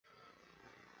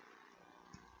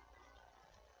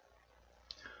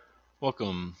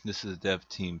Welcome, this is Dev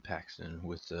Team Paxton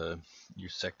with your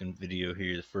second video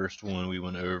here. The first one we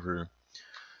went over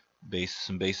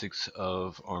some basics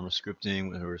of Arma scripting,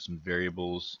 went over some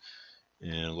variables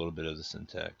and a little bit of the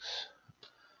syntax.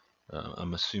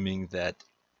 I'm assuming that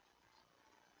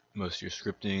most of your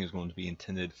scripting is going to be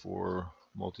intended for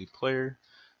multiplayer,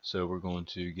 so we're going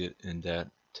to get in that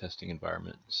testing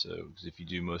environment. So if you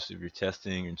do most of your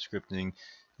testing and scripting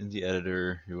in the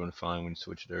editor, you're going to find when you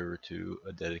switch it over to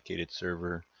a dedicated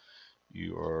server,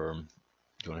 you are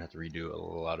going to have to redo a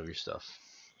lot of your stuff.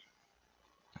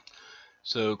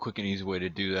 So quick and easy way to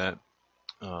do that,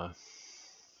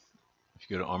 if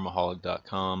you go to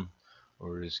armaholic.com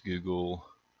or just Google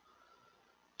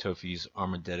Tofi's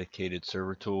Arma dedicated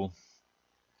server tool,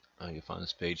 you'll find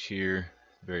this page here,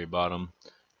 very bottom.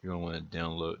 You're going to want to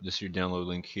download, this is your download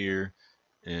link here,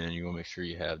 and you're going to make sure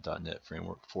you have .NET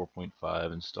Framework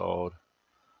 4.5 installed.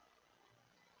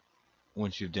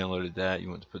 Once you've downloaded that, you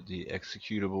want to put the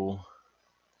executable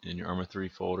in your Arma 3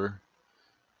 folder.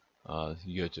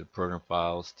 You go to Program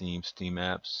Files, Steam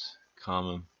Apps,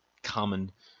 Common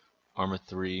Arma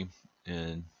 3,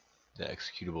 and the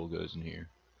executable goes in here.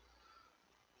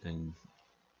 And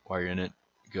while you're in it,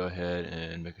 go ahead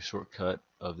and make a shortcut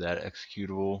of that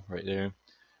executable right there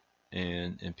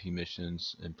and np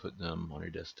missions and put them on your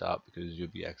desktop because you'll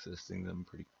be accessing them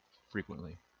pretty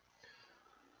frequently.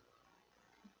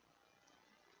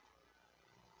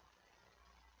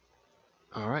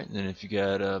 Alright, then if you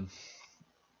got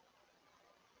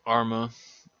Arma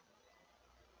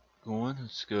going,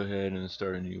 let's go ahead and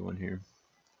start a new one here.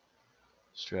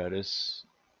 Stratus,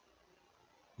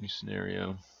 new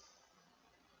scenario.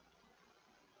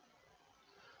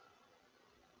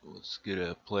 Let's get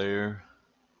a player.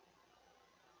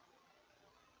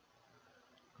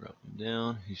 Drop him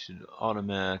down. He should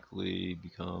automatically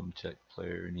become check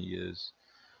player, and he is.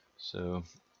 So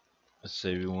let's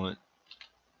say we want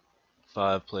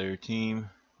 5-player team.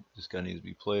 This guy needs to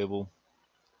be playable.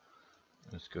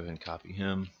 Let's go ahead and copy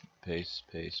him. Paste,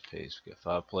 paste, paste. We got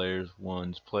 5 players.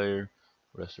 One's player.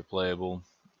 Rest are playable.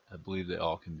 I believe they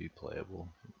all can be playable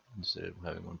instead of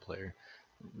having 1 player.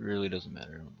 It really doesn't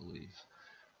matter, I don't believe.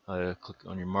 Click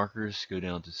on your markers. Go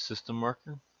down to System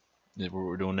Marker. What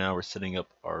we're doing now, we're setting up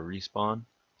our respawn,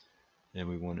 and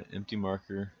we want an empty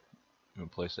marker. I'm going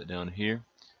to place that down here,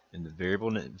 and the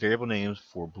variable names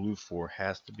for blue 4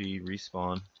 has to be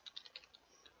respawn. I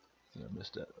think I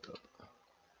messed that up.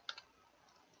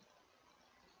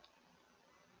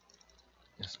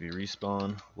 It has to be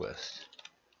respawn west,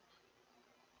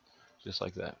 just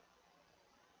like that.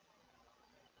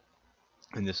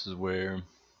 And this is where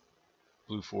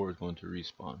blue 4 is going to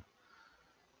respawn.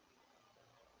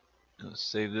 Let's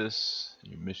save this,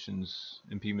 your missions,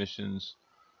 MP missions,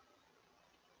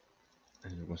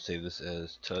 and we're going to save this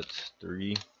as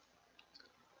TUT3.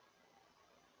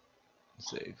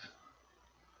 Save.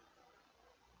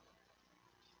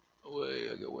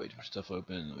 I got way too much stuff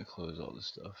open. Let me close all this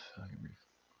stuff.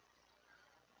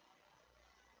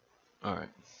 Alright.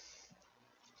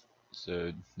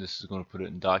 So this is going to put it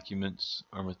in Documents,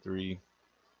 Arma 3.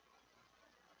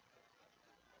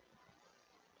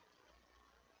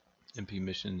 MP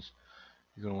missions.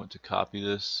 You're going to want to copy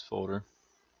this folder.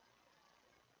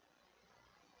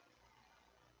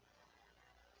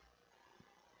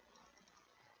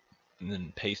 And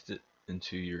then paste it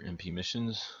into your MP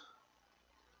missions.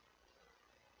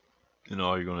 And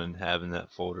all you're going to have in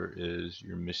that folder is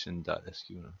your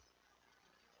mission.sqm.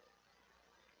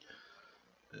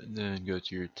 And then go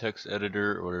to your text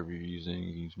editor or whatever you're using.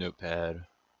 You can use Notepad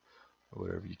or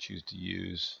whatever you choose to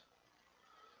use.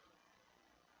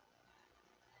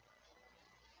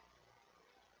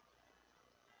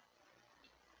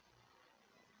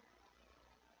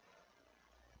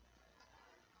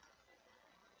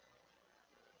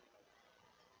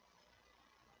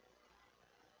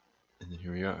 And then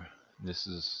here we are. This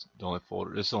is the only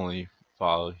folder, this is the only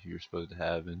file you're supposed to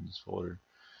have in this folder.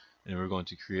 And we're going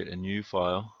to create a new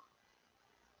file.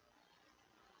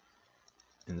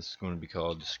 And this is going to be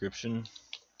called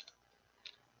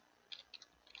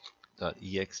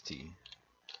description.ext.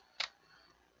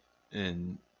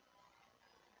 And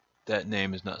that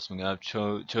name is not something I've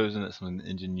chosen, that's something the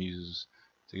engine uses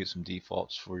to get some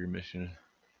defaults for your mission.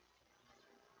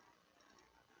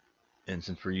 And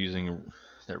since we're using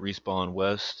that respawn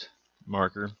west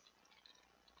marker,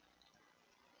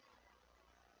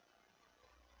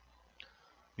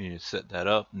 you need to set that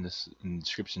up, and this in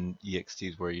description ext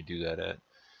is where you do that at.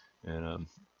 And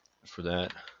for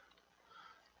that,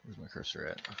 where's my cursor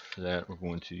at? For that, we're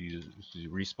going to use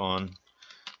respawn.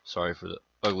 Sorry for the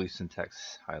ugly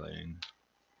syntax highlighting.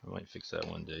 I might fix that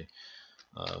one day.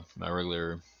 My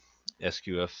regular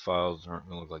SQF files aren't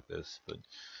going to look like this, but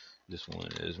this one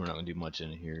is. We're not going to do much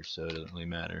in here, so it doesn't really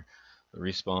matter. The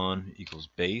respawn equals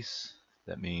base.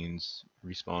 That means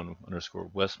respawn underscore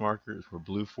west marker is where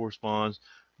blue 4 spawns.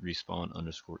 Respawn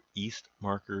underscore east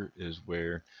marker is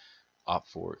where op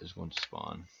 4 is going to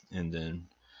spawn. And then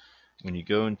when you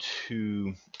go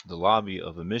into the lobby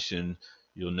of a mission,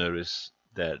 you'll notice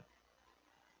that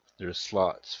there's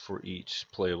slots for each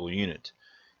playable unit.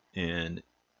 And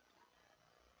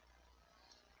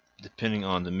depending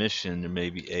on the mission, there may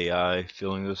be AI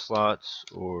filling those slots,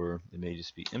 or it may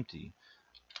just be empty.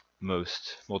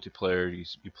 Most multiplayer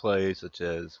you play, such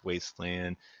as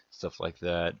Wasteland, stuff like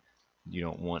that, you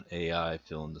don't want AI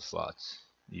filling the slots.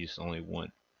 You just only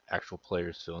want actual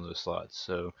players filling those slots.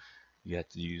 So you have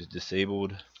to use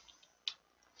disabled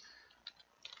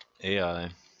AI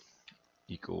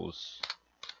equals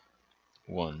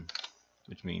 1,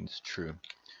 which means true.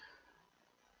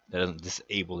 That doesn't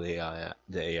disable the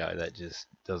AI, that just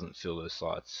doesn't fill those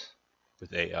slots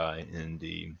with AI in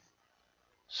the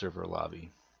server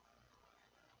lobby.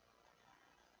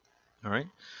 Alright,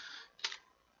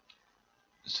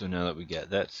 so now that we got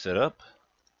that set up,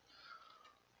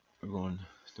 we're going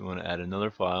to want to add another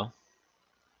file.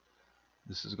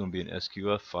 This is going to be an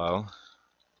SQF file,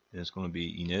 and it's going to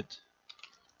be init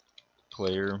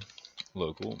player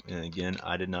local. And again,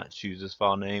 I did not choose this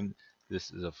file name.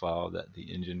 This is a file that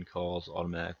the engine calls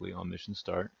automatically on mission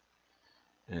start,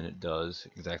 and it does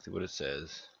exactly what it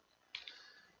says.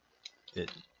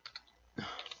 It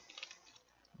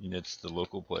inits the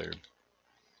local player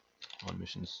on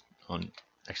missions, on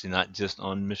actually not just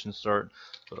on mission start,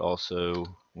 but also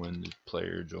when the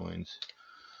player joins.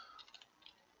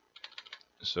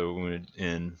 So when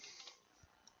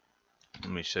let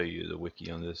me show you the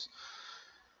wiki on this.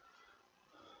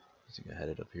 I think I had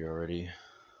it up here already.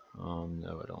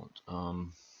 No, I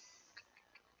don't.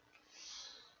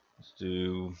 Let's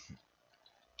do.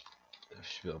 I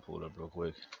should be able to pull it up real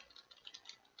quick.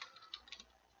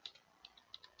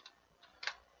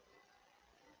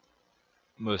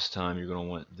 Most of the time, you're going to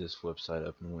want this website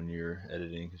up, and when you're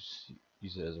editing, just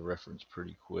use it as a reference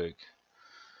pretty quick.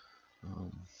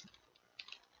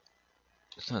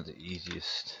 It's not the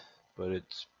easiest, but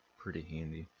it's pretty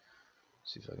handy.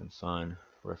 Let's see if I can find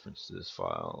reference to this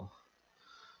file.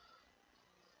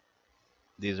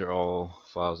 These are all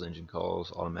files the engine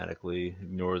calls automatically.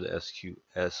 Ignore the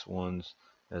SQS ones,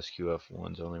 SQF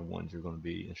ones, only ones you're going to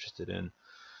be interested in.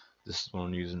 This is what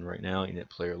I'm using right now, init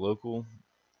player local,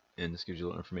 and this gives you a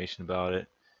little information about it.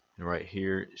 And right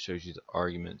here, it shows you the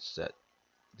arguments that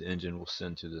the engine will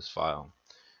send to this file.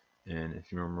 And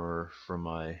if you remember from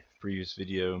my previous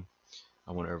video,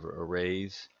 I went over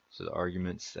arrays. So the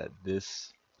arguments that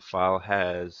this file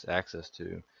has access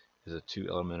to is a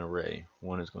 2-element array.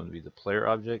 One is going to be the player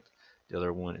object, the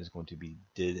other one is going to be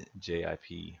did.jip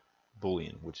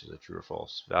boolean, which is a true or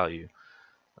false value.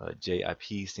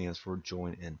 JIP stands for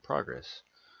join in progress,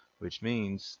 which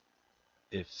means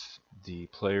if the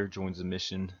player joins the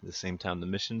mission the same time the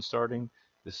mission's starting,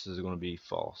 this is going to be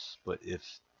false. But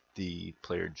if the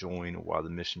player joined while the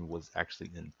mission was actually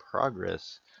in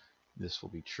progress, this will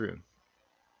be true,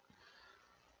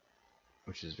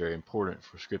 which is very important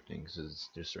for scripting, because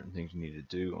there's certain things you need to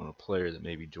do on a player that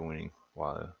may be joining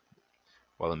while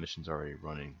the mission's already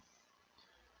running.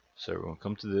 So we're going to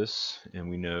come to this, and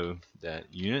we know that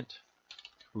unit,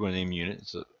 we're going to name unit,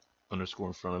 it's an underscore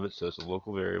in front of it, so it's a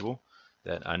local variable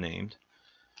that I named,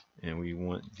 and we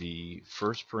want the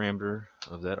first parameter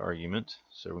of that argument.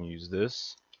 So we're going to use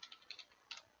this,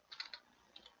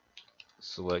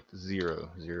 select 0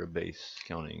 base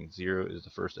counting. 0 is the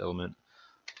first element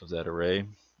of that array,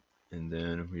 and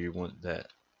then we want that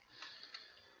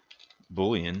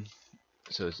boolean,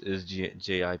 so it's is.jip.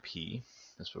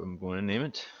 That's what I'm going to name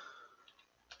it.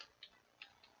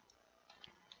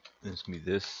 And it's going to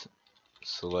be this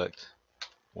select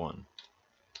 1.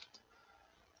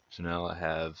 So now I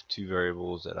have two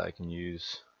variables that I can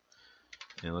use,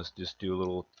 and let's just do a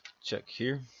little check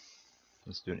here.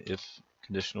 Let's do an if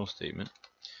conditional statement.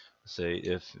 Let's say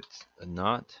if it's a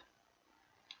not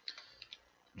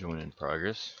join in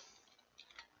progress,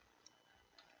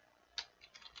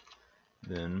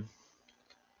 then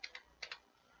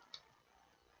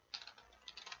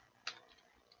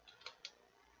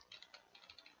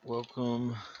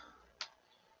welcome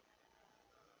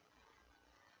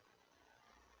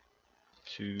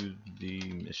to the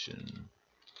mission.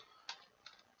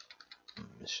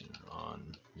 Mission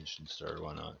on, mission start,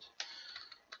 why not?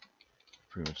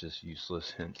 Pretty much this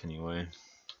useless hint anyway.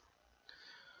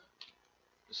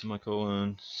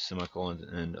 Semicolon, semicolon at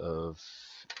the end of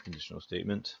conditional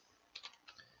statement.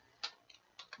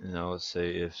 And now let's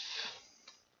say if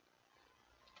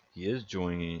he is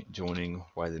joining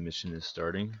while the mission is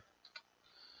starting,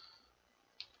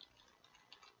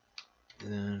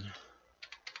 then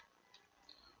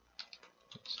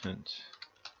let's hint,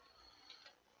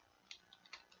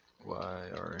 why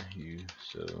are you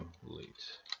so late?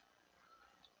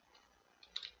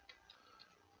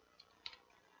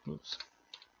 Oops.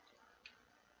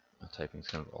 My typing's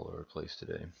kind of all over the place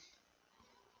today.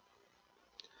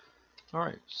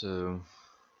 Alright, so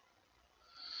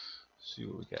let's see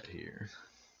what we got here.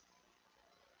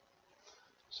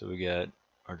 So we got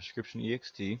our description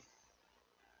ext. There's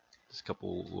a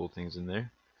couple little things in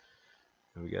there.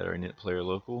 And we got our init player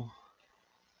local.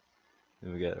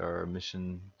 Then we got our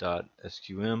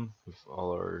mission.sqm with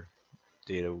all our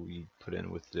data we put in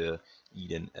with the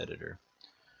Eden editor.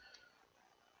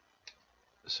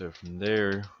 So from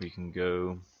there we can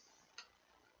go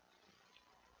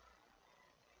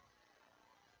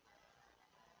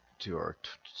to our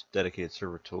dedicated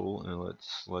server tool and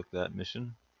let's select that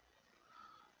mission.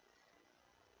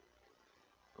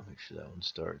 I'll make sure that one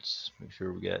starts. Make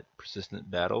sure we got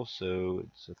persistent battle, so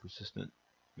it's a persistent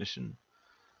mission.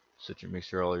 Make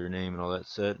sure all your name and all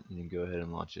that's set, and you can go ahead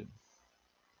and launch it.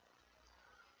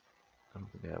 I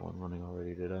don't think I had one running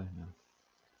already, did I? No.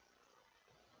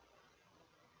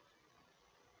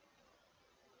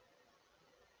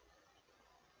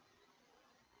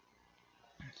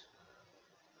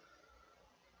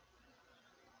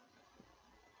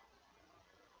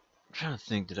 I'm trying to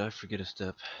think, did I forget a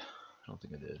step? I don't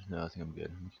think I did. No, I think I'm good.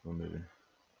 I'm gonna keep on moving.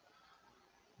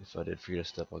 If I did forget a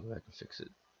step, I'll go back and fix it.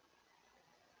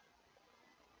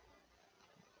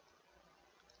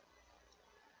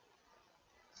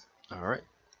 Alright,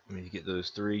 when you get those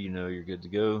three, you know you're good to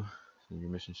go. So your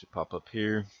mission should pop up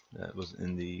here. That was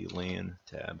in the LAN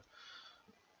tab.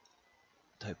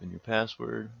 Type in your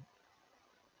password.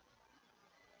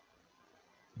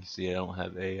 You see I don't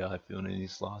have AI filling any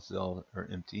slots, they all are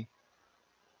empty.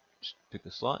 Just pick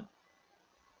a slot.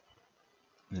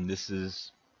 And this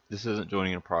isn't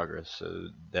joining in progress, so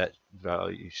that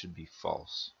value should be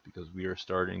false because we are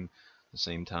starting the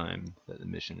same time that the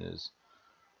mission is.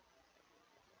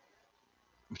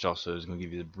 Which also is going to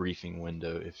give you the briefing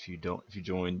window. If you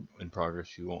join in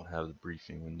progress, you won't have the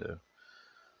briefing window.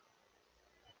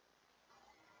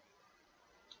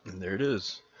 And there it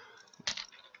is.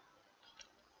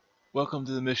 Welcome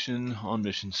to the mission on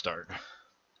mission start.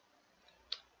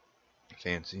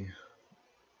 Fancy.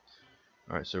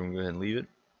 Alright, so we're going to go ahead and leave it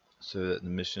so that the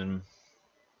mission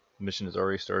has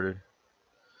already started.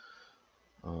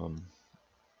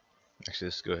 Actually,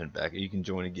 let's go ahead and back it. You can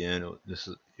join again.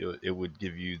 It would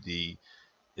give you the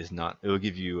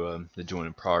the join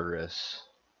in progress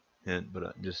hint,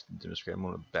 but just to demonstrate, I'm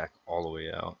going to back all the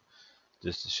way out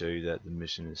just to show you that the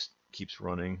mission keeps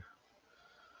running.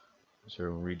 So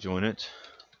we'll rejoin it.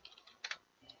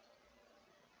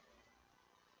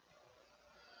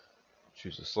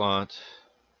 Choose a slot.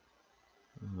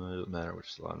 It doesn't matter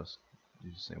which slot. Let's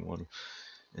use the same one.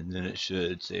 And then it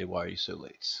should say, "Why are you so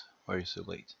late? Why are you so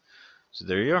late?" So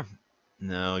there you are.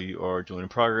 Now you are joining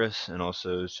progress, and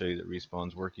also show you that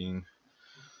respawn's working.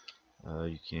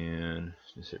 You can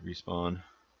just hit respawn,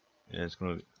 and it's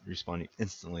going to respawn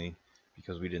instantly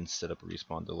because we didn't set up a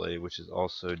respawn delay, which is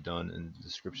also done in the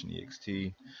description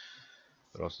ext,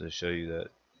 but also to show you that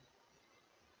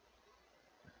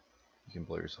you can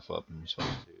blow yourself up and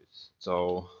respawn too. It's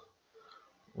all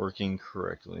working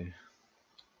correctly.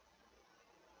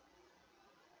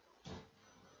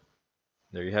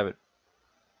 There you have it.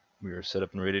 We are set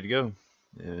up and ready to go,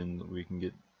 and we can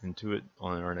get into it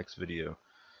on our next video.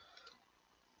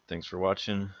 Thanks for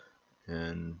watching,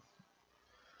 and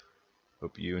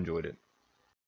hope you enjoyed it.